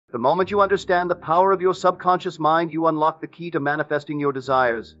The moment you understand the power of your subconscious mind, you unlock the key to manifesting your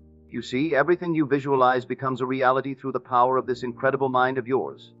desires. You see, everything you visualize becomes a reality through the power of this incredible mind of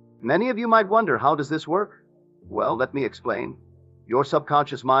yours. Many of you might wonder, how does this work? Well, let me explain. Your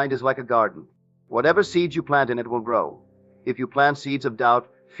subconscious mind is like a garden. Whatever seeds you plant in it will grow. If you plant seeds of doubt,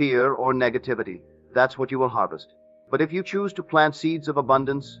 fear, or negativity, that's what you will harvest. But if you choose to plant seeds of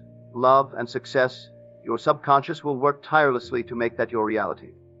abundance, love, and success, your subconscious will work tirelessly to make that your reality.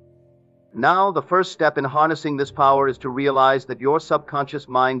 Now, the first step in harnessing this power is to realize that your subconscious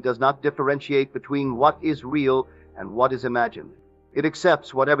mind does not differentiate between what is real and what is imagined. It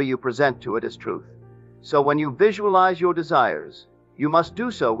accepts whatever you present to it as truth. So when you visualize your desires, you must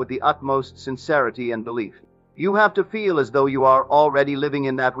do so with the utmost sincerity and belief. You have to feel as though you are already living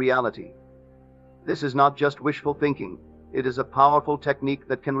in that reality. This is not just wishful thinking. It is a powerful technique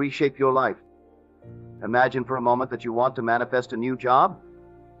that can reshape your life. Imagine for a moment that you want to manifest a new job.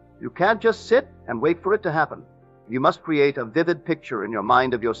 You can't just sit and wait for it to happen. You must create a vivid picture in your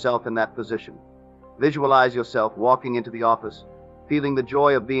mind of yourself in that position. Visualize yourself walking into the office, feeling the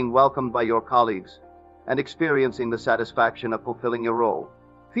joy of being welcomed by your colleagues, and experiencing the satisfaction of fulfilling your role.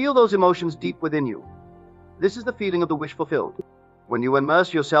 Feel those emotions deep within you. This is the feeling of the wish fulfilled. When you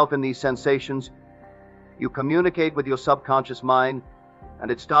immerse yourself in these sensations, you communicate with your subconscious mind, and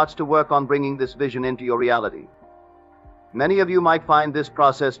it starts to work on bringing this vision into your reality. Many of you might find this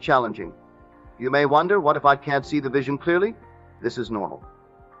process challenging. You may wonder, what if I can't see the vision clearly? This is normal.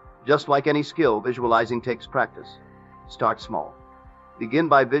 Just like any skill, visualizing takes practice. Start small. Begin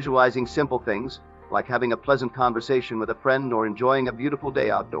by visualizing simple things, like having a pleasant conversation with a friend or enjoying a beautiful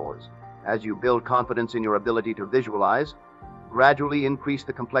day outdoors. As you build confidence in your ability to visualize, gradually increase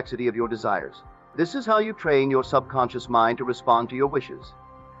the complexity of your desires. This is how you train your subconscious mind to respond to your wishes.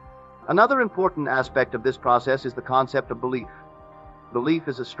 Another important aspect of this process is the concept of belief. Belief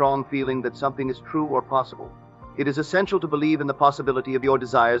is a strong feeling that something is true or possible. It is essential to believe in the possibility of your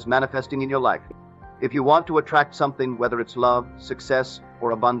desires manifesting in your life. If you want to attract something, whether it's love, success,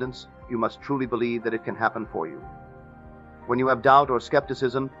 or abundance, you must truly believe that it can happen for you. When you have doubt or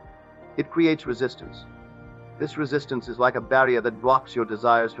skepticism, it creates resistance. This resistance is like a barrier that blocks your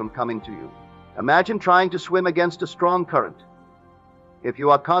desires from coming to you. Imagine trying to swim against a strong current. If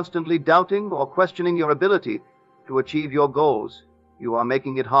you are constantly doubting or questioning your ability to achieve your goals, you are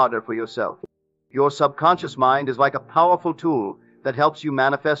making it harder for yourself. Your subconscious mind is like a powerful tool that helps you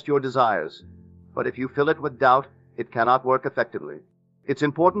manifest your desires. But if you fill it with doubt, it cannot work effectively. It's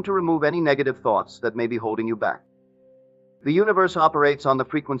important to remove any negative thoughts that may be holding you back. The universe operates on the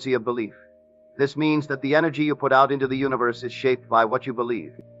frequency of belief. This means that the energy you put out into the universe is shaped by what you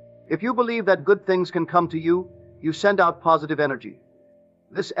believe. If you believe that good things can come to you, you send out positive energy.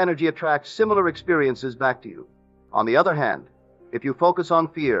 This energy attracts similar experiences back to you. On the other hand, if you focus on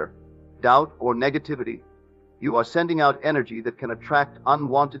fear, doubt, or negativity, you are sending out energy that can attract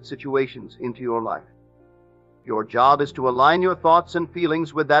unwanted situations into your life. Your job is to align your thoughts and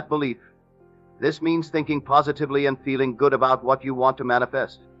feelings with that belief. This means thinking positively and feeling good about what you want to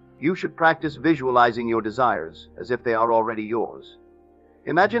manifest. You should practice visualizing your desires as if they are already yours.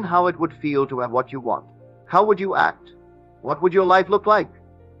 Imagine how it would feel to have what you want. How would you act? What would your life look like?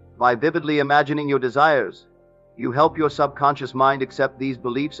 By vividly imagining your desires, you help your subconscious mind accept these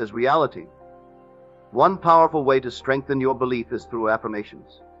beliefs as reality. One powerful way to strengthen your belief is through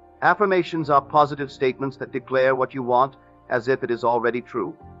affirmations. Affirmations are positive statements that declare what you want as if it is already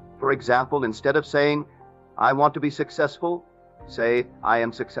true. For example, instead of saying, "I want to be successful," say, "I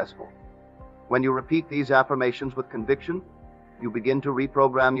am successful." When you repeat these affirmations with conviction, you begin to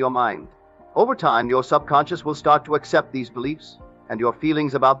reprogram your mind. Over time, your subconscious will start to accept these beliefs, and your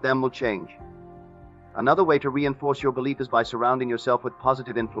feelings about them will change. Another way to reinforce your belief is by surrounding yourself with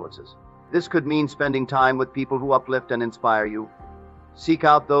positive influences. This could mean spending time with people who uplift and inspire you. Seek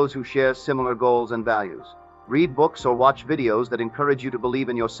out those who share similar goals and values. Read books or watch videos that encourage you to believe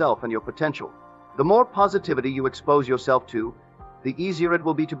in yourself and your potential. The more positivity you expose yourself to, the easier it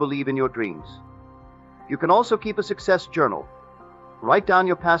will be to believe in your dreams. You can also keep a success journal. Write down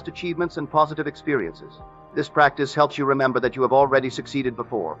your past achievements and positive experiences. This practice helps you remember that you have already succeeded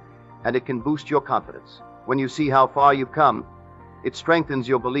before, and it can boost your confidence. When you see how far you've come, it strengthens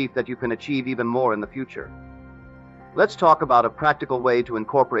your belief that you can achieve even more in the future. Let's talk about a practical way to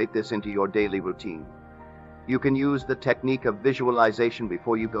incorporate this into your daily routine. You can use the technique of visualization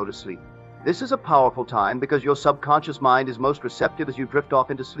before you go to sleep. This is a powerful time because your subconscious mind is most receptive as you drift off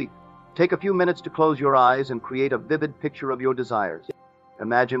into sleep. Take a few minutes to close your eyes and create a vivid picture of your desires.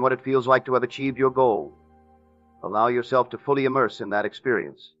 Imagine what it feels like to have achieved your goal. Allow yourself to fully immerse in that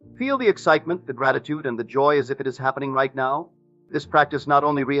experience. Feel the excitement, the gratitude, and the joy as if it is happening right now. This practice not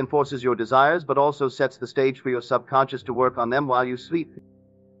only reinforces your desires, but also sets the stage for your subconscious to work on them while you sleep.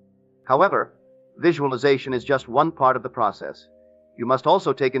 However, visualization is just one part of the process. You must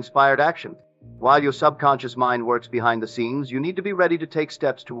also take inspired action. While your subconscious mind works behind the scenes, you need to be ready to take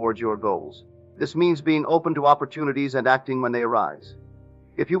steps towards your goals. This means being open to opportunities and acting when they arise.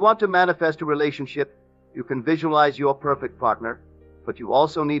 If you want to manifest a relationship, you can visualize your perfect partner, but you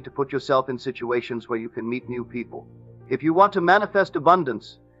also need to put yourself in situations where you can meet new people. If you want to manifest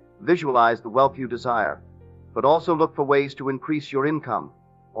abundance, visualize the wealth you desire, but also look for ways to increase your income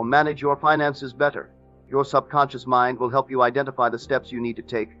or manage your finances better. Your subconscious mind will help you identify the steps you need to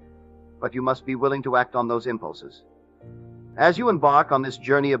take, but you must be willing to act on those impulses. As you embark on this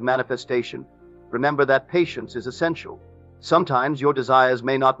journey of manifestation, remember that patience is essential. Sometimes your desires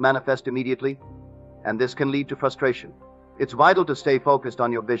may not manifest immediately, and this can lead to frustration. It's vital to stay focused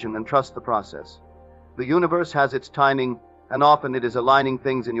on your vision and trust the process. The universe has its timing, and often it is aligning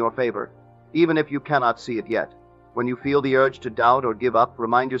things in your favor, even if you cannot see it yet. When you feel the urge to doubt or give up,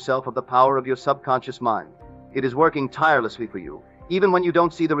 remind yourself of the power of your subconscious mind. It is working tirelessly for you, even when you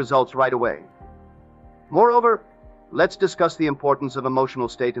don't see the results right away. Moreover, let's discuss the importance of emotional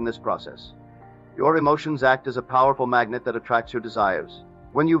state in this process. Your emotions act as a powerful magnet that attracts your desires.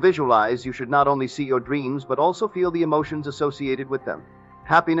 When you visualize, you should not only see your dreams, but also feel the emotions associated with them.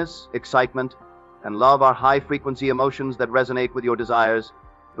 Happiness, excitement, and love are high-frequency emotions that resonate with your desires.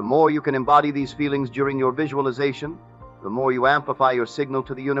 The more you can embody these feelings during your visualization, the more you amplify your signal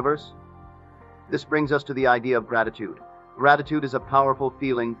to the universe. This brings us to the idea of gratitude. Gratitude is a powerful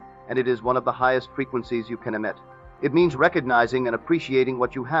feeling, and it is one of the highest frequencies you can emit. It means recognizing and appreciating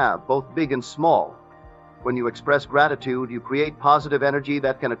what you have, both big and small. When you express gratitude, you create positive energy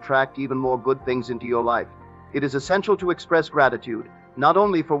that can attract even more good things into your life. It is essential to express gratitude, not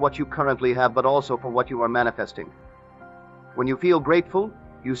only for what you currently have, but also for what you are manifesting. When you feel grateful,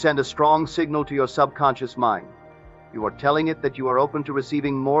 you send a strong signal to your subconscious mind. You are telling it that you are open to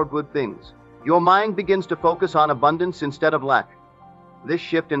receiving more good things. Your mind begins to focus on abundance instead of lack. This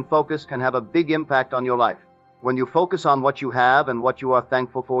shift in focus can have a big impact on your life. When you focus on what you have and what you are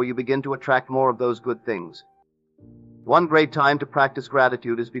thankful for, you begin to attract more of those good things. One great time to practice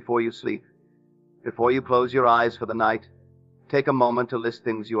gratitude is before you sleep. Before you close your eyes for the night, take a moment to list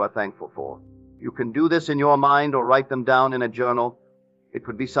things you are thankful for. You can do this in your mind or write them down in a journal. It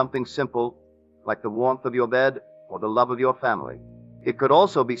could be something simple, like the warmth of your bed or the love of your family. It could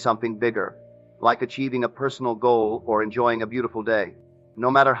also be something bigger, like achieving a personal goal or enjoying a beautiful day. No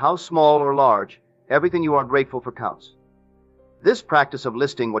matter how small or large, everything you are grateful for counts. This practice of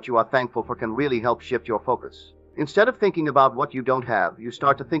listing what you are thankful for can really help shift your focus. Instead of thinking about what you don't have, you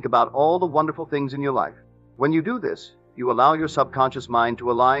start to think about all the wonderful things in your life. When you do this, you allow your subconscious mind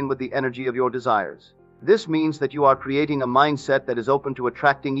to align with the energy of your desires. This means that you are creating a mindset that is open to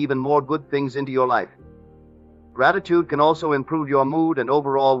attracting even more good things into your life. Gratitude can also improve your mood and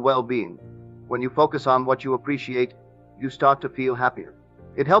overall well-being. When you focus on what you appreciate, you start to feel happier.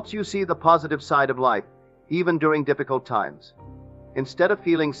 It helps you see the positive side of life, even during difficult times. Instead of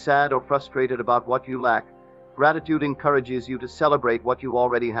feeling sad or frustrated about what you lack, gratitude encourages you to celebrate what you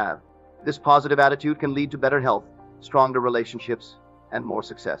already have. This positive attitude can lead to better health, stronger relationships, and more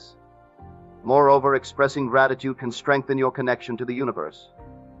success. Moreover, expressing gratitude can strengthen your connection to the universe.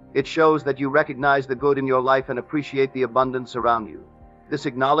 It shows that you recognize the good in your life and appreciate the abundance around you. This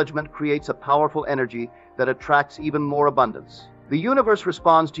acknowledgement creates a powerful energy that attracts even more abundance. The universe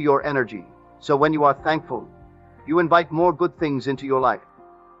responds to your energy, so when you are thankful, you invite more good things into your life.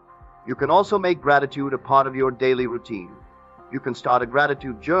 You can also make gratitude a part of your daily routine. You can start a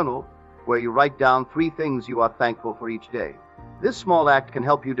gratitude journal where you write down 3 things you are thankful for each day. This small act can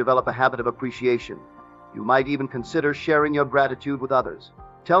help you develop a habit of appreciation. You might even consider sharing your gratitude with others.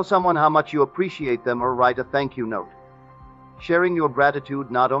 Tell someone how much you appreciate them or write a thank you note. Sharing your gratitude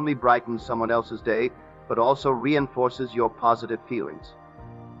not only brightens someone else's day, but also reinforces your positive feelings.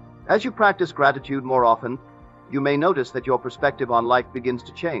 As you practice gratitude more often, you may notice that your perspective on life begins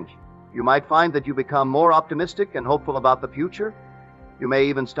to change. You might find that you become more optimistic and hopeful about the future. You may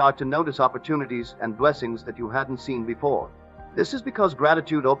even start to notice opportunities and blessings that you hadn't seen before. This is because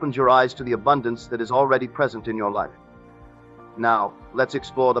gratitude opens your eyes to the abundance that is already present in your life. Now, let's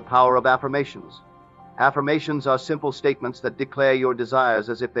explore the power of affirmations. Affirmations are simple statements that declare your desires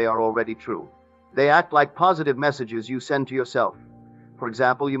as if they are already true. They act like positive messages you send to yourself. For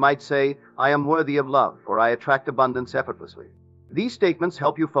example, you might say, "I am worthy of love," or "I attract abundance effortlessly." These statements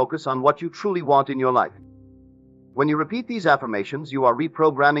help you focus on what you truly want in your life. When you repeat these affirmations, you are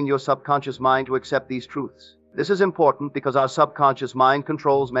reprogramming your subconscious mind to accept these truths. This is important because our subconscious mind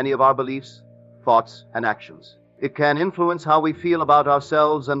controls many of our beliefs, thoughts, and actions. It can influence how we feel about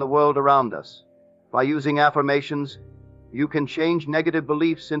ourselves and the world around us. By using affirmations, you can change negative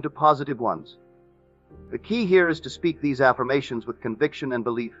beliefs into positive ones. The key here is to speak these affirmations with conviction and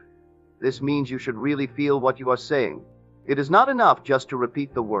belief. This means you should really feel what you are saying. It is not enough just to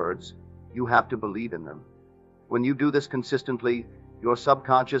repeat the words. You have to believe in them. When you do this consistently, your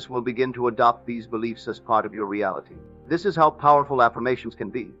subconscious will begin to adopt these beliefs as part of your reality. This is how powerful affirmations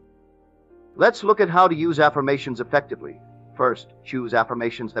can be. Let's look at how to use affirmations effectively. First, choose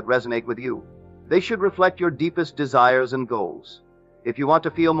affirmations that resonate with you. They should reflect your deepest desires and goals. If you want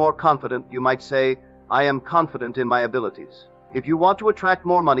to feel more confident, you might say, I am confident in my abilities. If you want to attract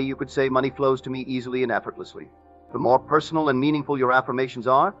more money, you could say, money flows to me easily and effortlessly. The more personal and meaningful your affirmations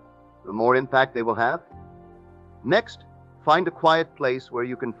are, the more impact they will have. Next, find a quiet place where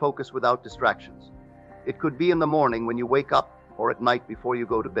you can focus without distractions. It could be in the morning when you wake up or at night before you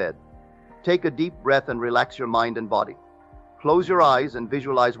go to bed. Take a deep breath and relax your mind and body. Close your eyes and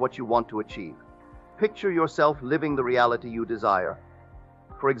visualize what you want to achieve. Picture yourself living the reality you desire.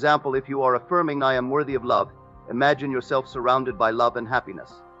 For example, if you are affirming, I am worthy of love, imagine yourself surrounded by love and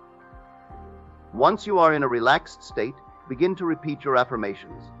happiness. Once you are in a relaxed state, begin to repeat your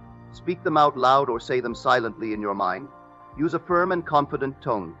affirmations. Speak them out loud or say them silently in your mind. Use a firm and confident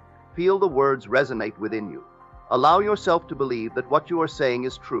tone. Feel the words resonate within you. Allow yourself to believe that what you are saying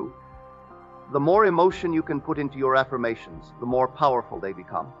is true. The more emotion you can put into your affirmations, the more powerful they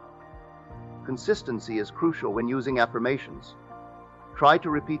become. Consistency is crucial when using affirmations. Try to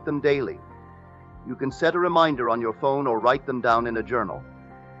repeat them daily. You can set a reminder on your phone or write them down in a journal.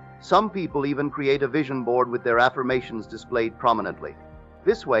 Some people even create a vision board with their affirmations displayed prominently.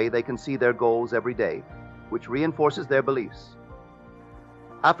 This way they can see their goals every day, which reinforces their beliefs.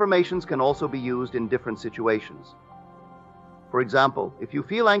 Affirmations can also be used in different situations. For example, if you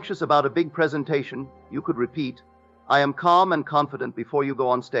feel anxious about a big presentation, you could repeat, I am calm and confident before you go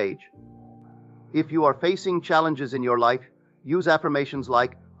on stage. If you are facing challenges in your life, use affirmations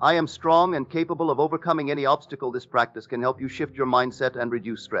like, I am strong and capable of overcoming any obstacle. This practice can help you shift your mindset and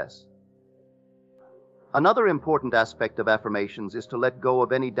reduce stress. Another important aspect of affirmations is to let go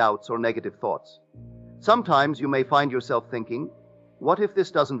of any doubts or negative thoughts. Sometimes you may find yourself thinking, what if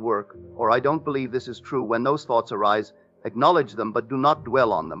this doesn't work? Or I don't believe this is true. When those thoughts arise, acknowledge them but do not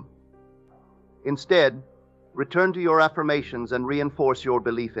dwell on them. Instead, return to your affirmations and reinforce your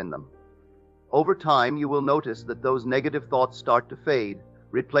belief in them. Over time, you will notice that those negative thoughts start to fade,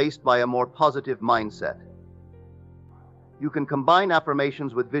 replaced by a more positive mindset. You can combine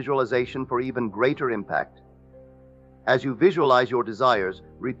affirmations with visualization for even greater impact. As you visualize your desires,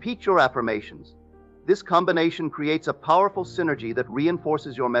 repeat your affirmations. This combination creates a powerful synergy that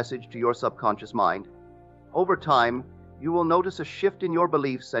reinforces your message to your subconscious mind. Over time, you will notice a shift in your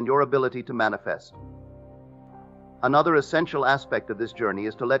beliefs and your ability to manifest. Another essential aspect of this journey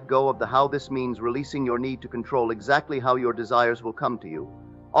is to let go of the how. This means releasing your need to control exactly how your desires will come to you.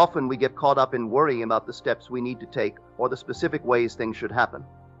 Often we get caught up in worrying about the steps we need to take or the specific ways things should happen.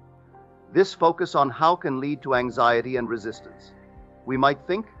 This focus on how can lead to anxiety and resistance. We might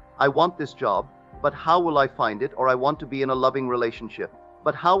think, I want this job, but how will I find it? Or I want to be in a loving relationship,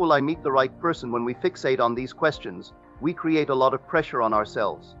 but how will I meet the right person? When we fixate on these questions, we create a lot of pressure on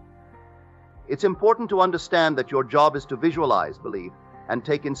ourselves. It's important to understand that your job is to visualize, believe, and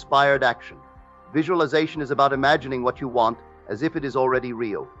take inspired action. Visualization is about imagining what you want as if it is already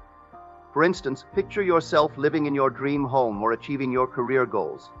real. For instance, picture yourself living in your dream home or achieving your career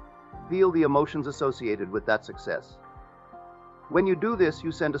goals. Feel the emotions associated with that success. When you do this,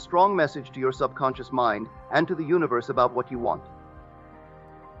 you send a strong message to your subconscious mind and to the universe about what you want.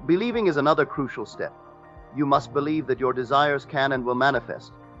 Believing is another crucial step. You must believe that your desires can and will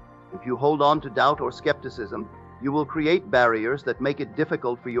manifest. If you hold on to doubt or skepticism, you will create barriers that make it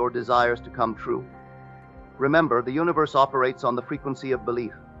difficult for your desires to come true. Remember, the universe operates on the frequency of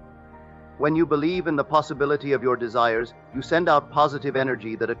belief. When you believe in the possibility of your desires, you send out positive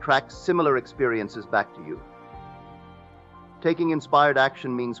energy that attracts similar experiences back to you. Taking inspired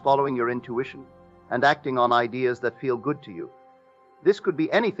action means following your intuition and acting on ideas that feel good to you. This could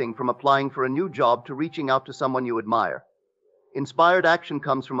be anything from applying for a new job to reaching out to someone you admire. Inspired action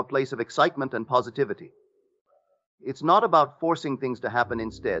comes from a place of excitement and positivity. It's not about forcing things to happen.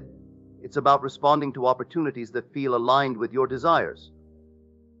 Instead, it's about responding to opportunities that feel aligned with your desires.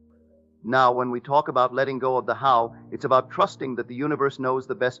 Now, when we talk about letting go of the how, it's about trusting that the universe knows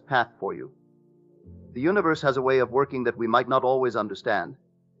the best path for you. The universe has a way of working that we might not always understand.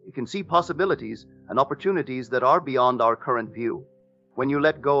 It can see possibilities and opportunities that are beyond our current view. When you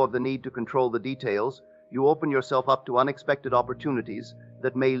let go of the need to control the details, you open yourself up to unexpected opportunities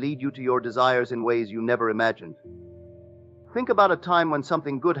that may lead you to your desires in ways you never imagined. Think about a time when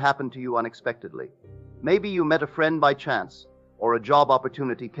something good happened to you unexpectedly. Maybe you met a friend by chance, or a job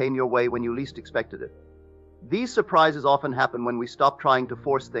opportunity came your way when you least expected it. These surprises often happen when we stop trying to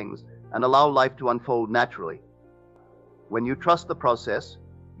force things and allow life to unfold naturally. When you trust the process,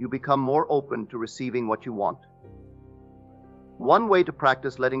 you become more open to receiving what you want. One way to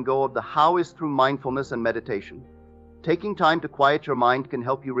practice letting go of the how is through mindfulness and meditation. Taking time to quiet your mind can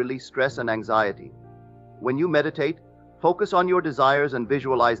help you release stress and anxiety. When you meditate, focus on your desires and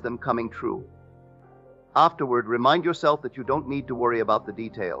visualize them coming true. Afterward, remind yourself that you don't need to worry about the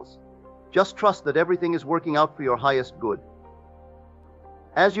details. Just trust that everything is working out for your highest good.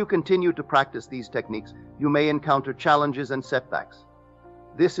 As you continue to practice these techniques, you may encounter challenges and setbacks.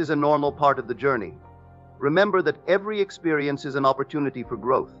 This is a normal part of the journey. Remember that every experience is an opportunity for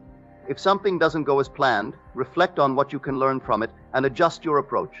growth. If something doesn't go as planned, reflect on what you can learn from it and adjust your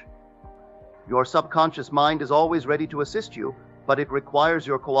approach. Your subconscious mind is always ready to assist you, but it requires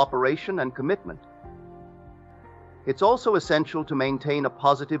your cooperation and commitment. It's also essential to maintain a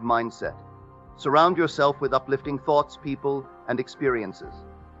positive mindset. Surround yourself with uplifting thoughts, people, and experiences.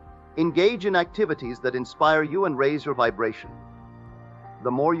 Engage in activities that inspire you and raise your vibration.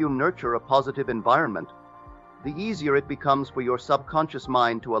 The more you nurture a positive environment, the easier it becomes for your subconscious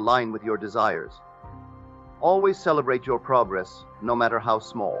mind to align with your desires. Always celebrate your progress, no matter how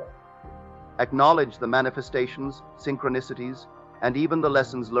small. Acknowledge the manifestations, synchronicities, and even the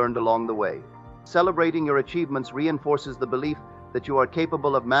lessons learned along the way. Celebrating your achievements reinforces the belief that you are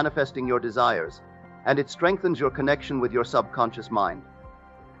capable of manifesting your desires, and it strengthens your connection with your subconscious mind.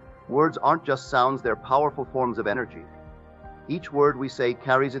 Words aren't just sounds, they're powerful forms of energy. Each word we say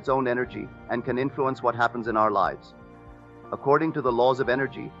carries its own energy and can influence what happens in our lives. According to the laws of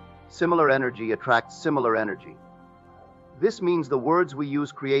energy, similar energy attracts similar energy. This means the words we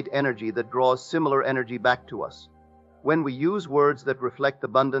use create energy that draws similar energy back to us. When we use words that reflect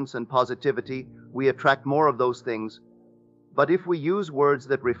abundance and positivity, we attract more of those things. But if we use words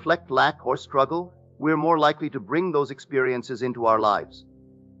that reflect lack or struggle, we're more likely to bring those experiences into our lives.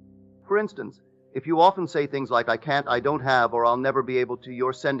 For instance, if you often say things like, I can't, I don't have, or I'll never be able to,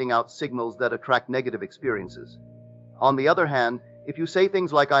 you're sending out signals that attract negative experiences. On the other hand, if you say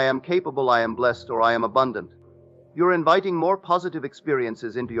things like, I am capable, I am blessed, or I am abundant, you're inviting more positive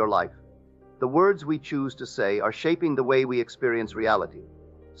experiences into your life. The words we choose to say are shaping the way we experience reality.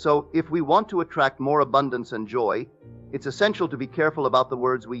 So, if we want to attract more abundance and joy, it's essential to be careful about the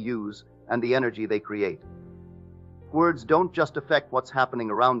words we use and the energy they create. Words don't just affect what's happening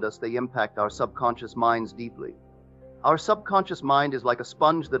around us, they impact our subconscious minds deeply. Our subconscious mind is like a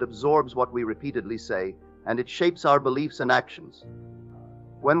sponge that absorbs what we repeatedly say, and it shapes our beliefs and actions.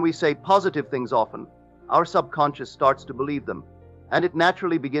 When we say positive things often, our subconscious starts to believe them, and it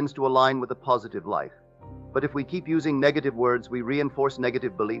naturally begins to align with a positive life. But if we keep using negative words, we reinforce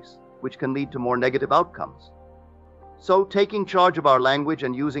negative beliefs, which can lead to more negative outcomes. So, taking charge of our language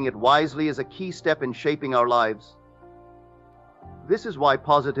and using it wisely is a key step in shaping our lives. This is why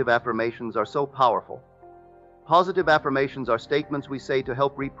positive affirmations are so powerful. Positive affirmations are statements we say to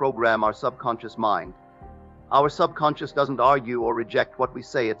help reprogram our subconscious mind. Our subconscious doesn't argue or reject what we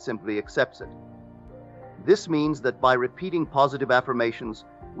say, it simply accepts it. This means that by repeating positive affirmations,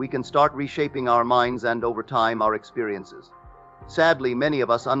 we can start reshaping our minds and, over time, our experiences. Sadly, many of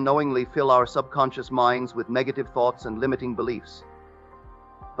us unknowingly fill our subconscious minds with negative thoughts and limiting beliefs.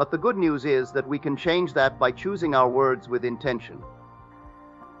 But the good news is that we can change that by choosing our words with intention.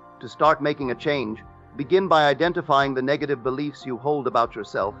 To start making a change, begin by identifying the negative beliefs you hold about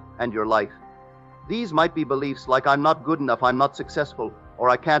yourself and your life. These might be beliefs like, I'm not good enough, I'm not successful, or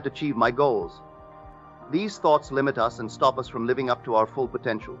I can't achieve my goals. These thoughts limit us and stop us from living up to our full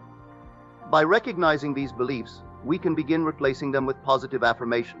potential. By recognizing these beliefs, we can begin replacing them with positive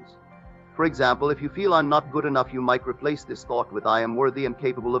affirmations. For example, if you feel I'm not good enough, you might replace this thought with, I am worthy and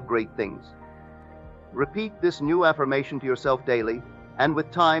capable of great things. Repeat this new affirmation to yourself daily, and with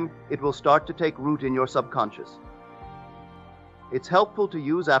time, it will start to take root in your subconscious. It's helpful to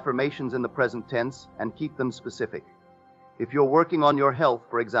use affirmations in the present tense and keep them specific. If you're working on your health,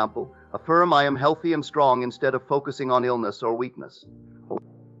 for example, affirm, I am healthy and strong, instead of focusing on illness or weakness.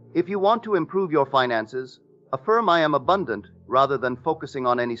 If you want to improve your finances, affirm, I am abundant, rather than focusing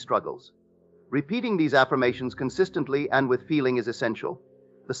on any struggles. Repeating these affirmations consistently and with feeling is essential.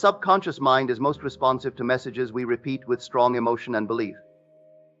 The subconscious mind is most responsive to messages we repeat with strong emotion and belief.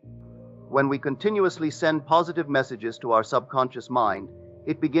 When we continuously send positive messages to our subconscious mind,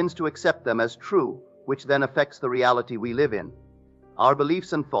 it begins to accept them as true, which then affects the reality we live in. Our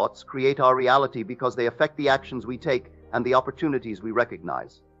beliefs and thoughts create our reality because they affect the actions we take and the opportunities we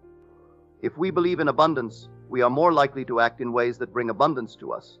recognize. If we believe in abundance, we are more likely to act in ways that bring abundance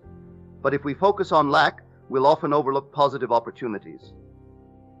to us. But if we focus on lack, we'll often overlook positive opportunities.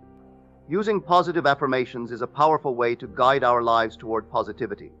 Using positive affirmations is a powerful way to guide our lives toward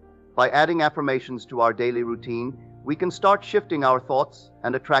positivity. By adding affirmations to our daily routine, we can start shifting our thoughts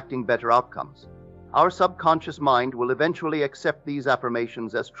and attracting better outcomes. Our subconscious mind will eventually accept these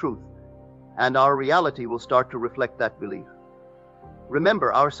affirmations as truth, and our reality will start to reflect that belief.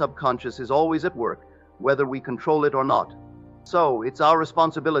 Remember, our subconscious is always at work, whether we control it or not. So, it's our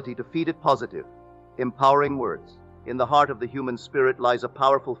responsibility to feed it positive, empowering words. In the heart of the human spirit lies a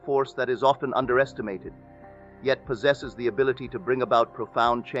powerful force that is often underestimated, yet possesses the ability to bring about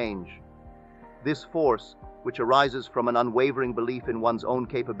profound change. This force, which arises from an unwavering belief in one's own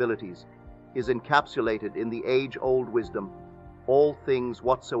capabilities, is encapsulated in the age-old wisdom, "All things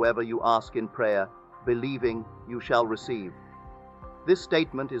whatsoever you ask in prayer, believing, you shall receive." This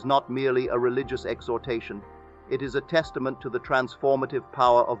statement is not merely a religious exhortation, it is a testament to the transformative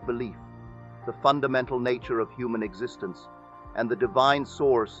power of belief, the fundamental nature of human existence, and the divine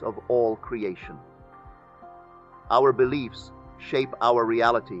source of all creation. Our beliefs shape our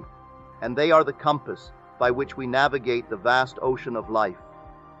reality, and they are the compass by which we navigate the vast ocean of life.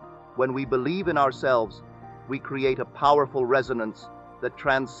 When we believe in ourselves, we create a powerful resonance that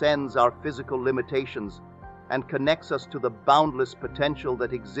transcends our physical limitations and connects us to the boundless potential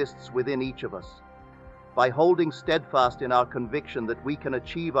that exists within each of us. By holding steadfast in our conviction that we can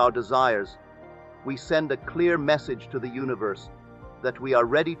achieve our desires, we send a clear message to the universe that we are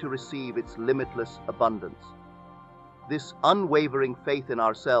ready to receive its limitless abundance. This unwavering faith in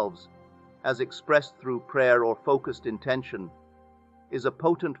ourselves, as expressed through prayer or focused intention, is a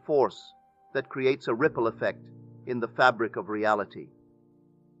potent force that creates a ripple effect in the fabric of reality.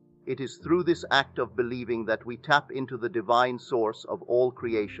 It is through this act of believing that we tap into the divine source of all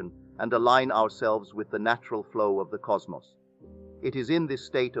creation and align ourselves with the natural flow of the cosmos. It is in this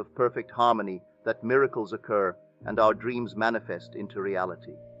state of perfect harmony that miracles occur and our dreams manifest into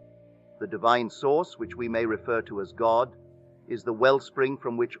reality. The divine source, which we may refer to as God, is the wellspring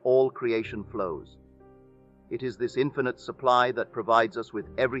from which all creation flows. It is this infinite supply that provides us with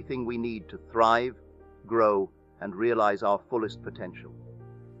everything we need to thrive, grow, and realize our fullest potential.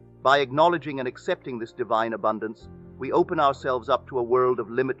 By acknowledging and accepting this divine abundance, we open ourselves up to a world of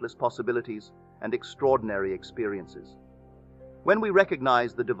limitless possibilities and extraordinary experiences. When we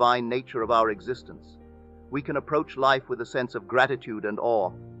recognize the divine nature of our existence, we can approach life with a sense of gratitude and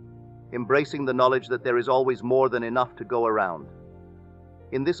awe, embracing the knowledge that there is always more than enough to go around.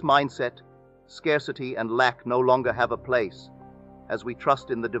 In this mindset, scarcity and lack no longer have a place, as we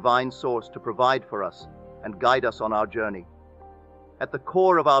trust in the divine source to provide for us and guide us on our journey. At the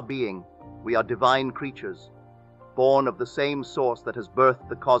core of our being, we are divine creatures, born of the same source that has birthed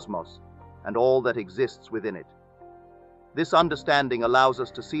the cosmos and all that exists within it. This understanding allows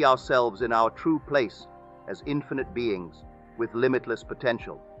us to see ourselves in our true place as infinite beings with limitless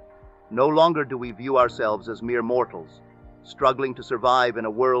potential. No longer do we view ourselves as mere mortals, struggling to survive in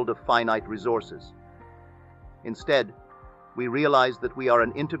a world of finite resources. Instead, we realize that we are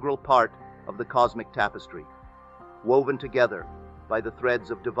an integral part of the cosmic tapestry, woven together by the threads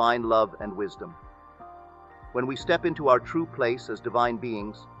of divine love and wisdom. When we step into our true place as divine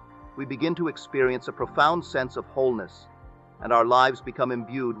beings, we begin to experience a profound sense of wholeness, and our lives become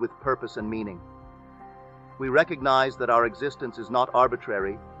imbued with purpose and meaning. We recognize that our existence is not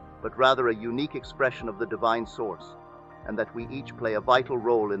arbitrary, but rather a unique expression of the divine source, and that we each play a vital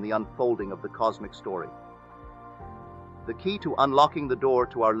role in the unfolding of the cosmic story. The key to unlocking the door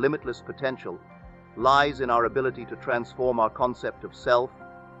to our limitless potential lies in our ability to transform our concept of self.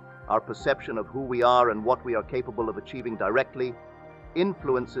 Our perception of who we are and what we are capable of achieving directly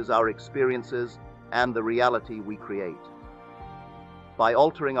influences our experiences and the reality we create. By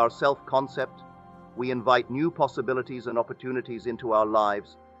altering our self-concept, we invite new possibilities and opportunities into our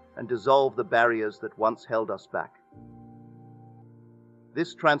lives and dissolve the barriers that once held us back.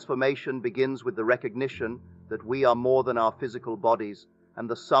 This transformation begins with the recognition that we are more than our physical bodies and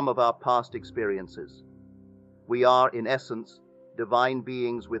the sum of our past experiences. We are, in essence, divine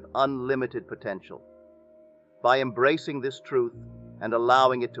beings with unlimited potential. By embracing this truth and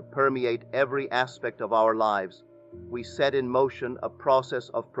allowing it to permeate every aspect of our lives, we set in motion a process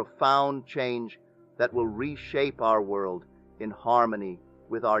of profound change that will reshape our world in harmony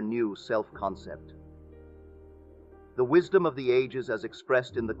with our new self-concept. The wisdom of the ages, as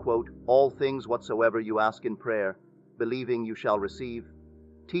expressed in the quote, "All things whatsoever you ask in prayer, believing you shall receive,"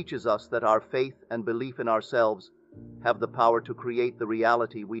 teaches us that our faith and belief in ourselves have the power to create the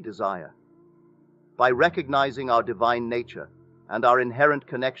reality we desire. By recognizing our divine nature and our inherent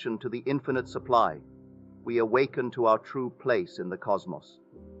connection to the infinite supply, we awaken to our true place in the cosmos.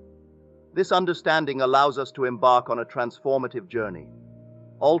 This understanding allows us to embark on a transformative journey,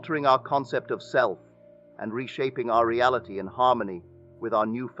 altering our concept of self and reshaping our reality in harmony with our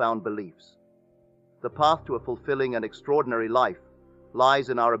newfound beliefs. The path to a fulfilling and extraordinary life lies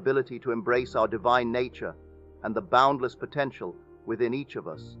in our ability to embrace our divine nature and the boundless potential within each of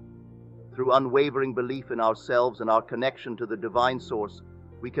us. Through unwavering belief in ourselves and our connection to the divine source,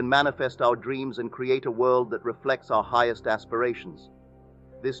 we can manifest our dreams and create a world that reflects our highest aspirations.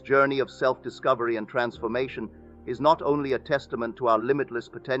 This journey of self-discovery and transformation is not only a testament to our limitless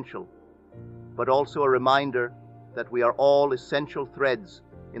potential, but also a reminder that we are all essential threads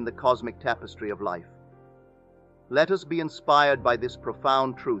in the cosmic tapestry of life. Let us be inspired by this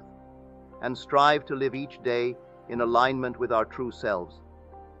profound truth and strive to live each day in alignment with our true selves,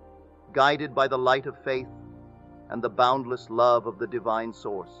 guided by the light of faith and the boundless love of the divine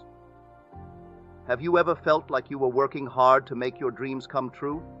source. Have you ever felt like you were working hard to make your dreams come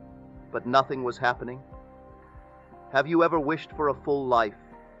true, but nothing was happening? Have you ever wished for a full life,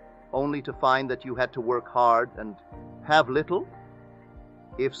 only to find that you had to work hard and have little?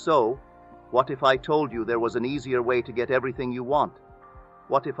 If so, what if I told you there was an easier way to get everything you want?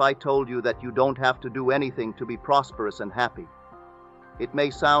 What if I told you that you don't have to do anything to be prosperous and happy? It may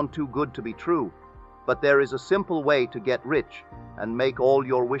sound too good to be true, but there is a simple way to get rich and make all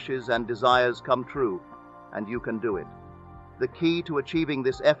your wishes and desires come true, and you can do it. The key to achieving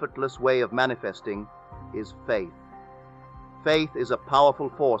this effortless way of manifesting is faith. Faith is a powerful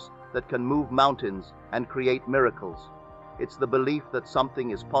force that can move mountains and create miracles. It's the belief that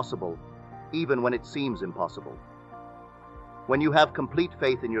something is possible, even when it seems impossible. When you have complete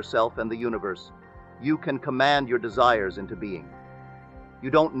faith in yourself and the universe, you can command your desires into being. You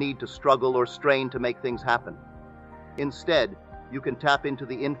don't need to struggle or strain to make things happen. Instead, you can tap into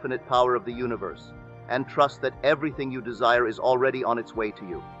the infinite power of the universe and trust that everything you desire is already on its way to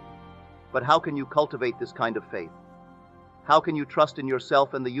you. But how can you cultivate this kind of faith? How can you trust in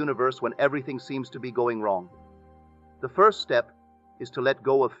yourself and the universe when everything seems to be going wrong? The first step is to let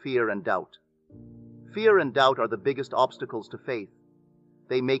go of fear and doubt. Fear and doubt are the biggest obstacles to faith.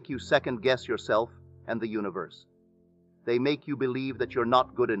 They make you second-guess yourself and the universe. They make you believe that you're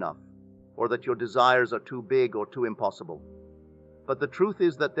not good enough, or that your desires are too big or too impossible. But the truth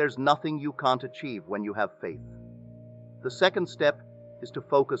is that there's nothing you can't achieve when you have faith. The second step is to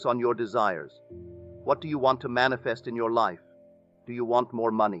focus on your desires. What do you want to manifest in your life? Do you want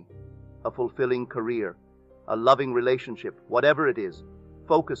more money, a fulfilling career, a loving relationship? Whatever it is,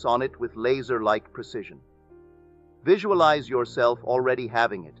 focus on it with laser-like precision. Visualize yourself already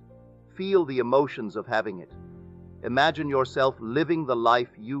having it. Feel the emotions of having it. Imagine yourself living the life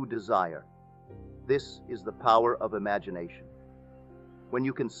you desire. This is the power of imagination. When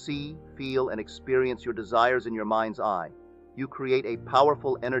you can see, feel, and experience your desires in your mind's eye, you create a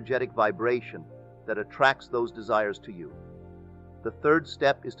powerful energetic vibration that attracts those desires to you. The third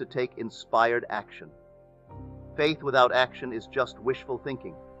step is to take inspired action. Faith without action is just wishful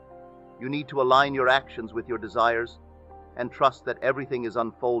thinking. You need to align your actions with your desires and trust that everything is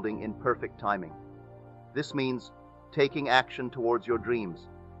unfolding in perfect timing. This means taking action towards your dreams,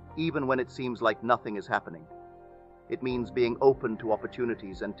 even when it seems like nothing is happening. It means being open to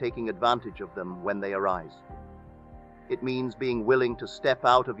opportunities and taking advantage of them when they arise. It means being willing to step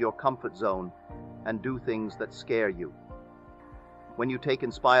out of your comfort zone and do things that scare you. When you take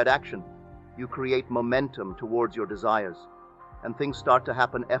inspired action, you create momentum towards your desires, and things start to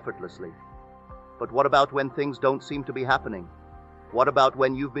happen effortlessly. But what about when things don't seem to be happening? What about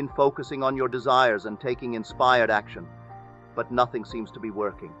when you've been focusing on your desires and taking inspired action, but nothing seems to be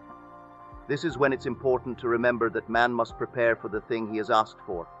working? This is when it's important to remember that man must prepare for the thing he has asked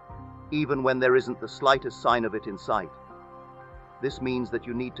for, even when there isn't the slightest sign of it in sight. This means that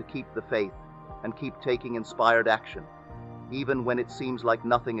you need to keep the faith and keep taking inspired action, even when it seems like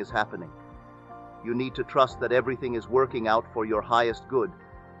nothing is happening. You need to trust that everything is working out for your highest good,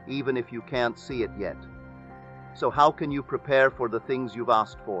 even if you can't see it yet. So how can you prepare for the things you've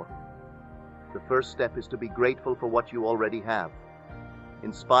asked for? The first step is to be grateful for what you already have.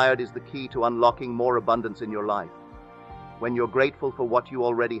 Inspired is the key to unlocking more abundance in your life. When you're grateful for what you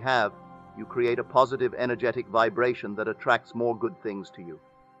already have, you create a positive, energetic vibration that attracts more good things to you.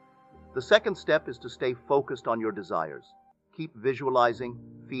 The second step is to stay focused on your desires. Keep visualizing,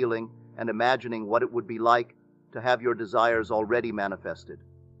 feeling, and imagining what it would be like to have your desires already manifested.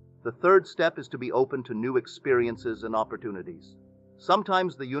 The third step is to be open to new experiences and opportunities.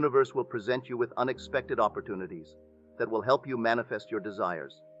 Sometimes the universe will present you with unexpected opportunities that will help you manifest your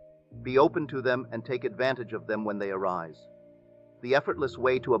desires. Be open to them and take advantage of them when they arise. The effortless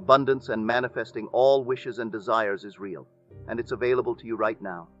way to abundance and manifesting all wishes and desires is real, and it's available to you right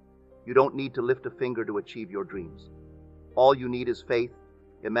now. You don't need to lift a finger to achieve your dreams. All you need is faith,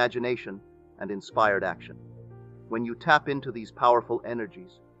 imagination, and inspired action. When you tap into these powerful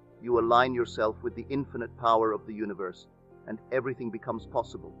energies, you align yourself with the infinite power of the universe, and everything becomes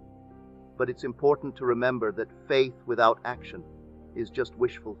possible. But it's important to remember that faith without action is just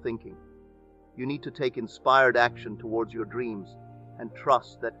wishful thinking. You need to take inspired action towards your dreams and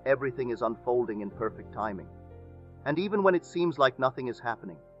trust that everything is unfolding in perfect timing. And even when it seems like nothing is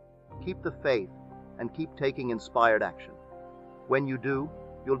happening, keep the faith and keep taking inspired action. When you do,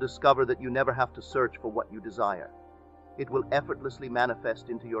 you'll discover that you never have to search for what you desire. It will effortlessly manifest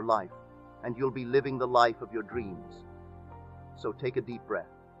into your life, and you'll be living the life of your dreams. So take a deep breath,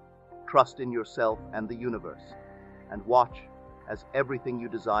 trust in yourself and the universe, and watch as everything you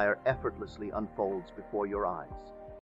desire effortlessly unfolds before your eyes.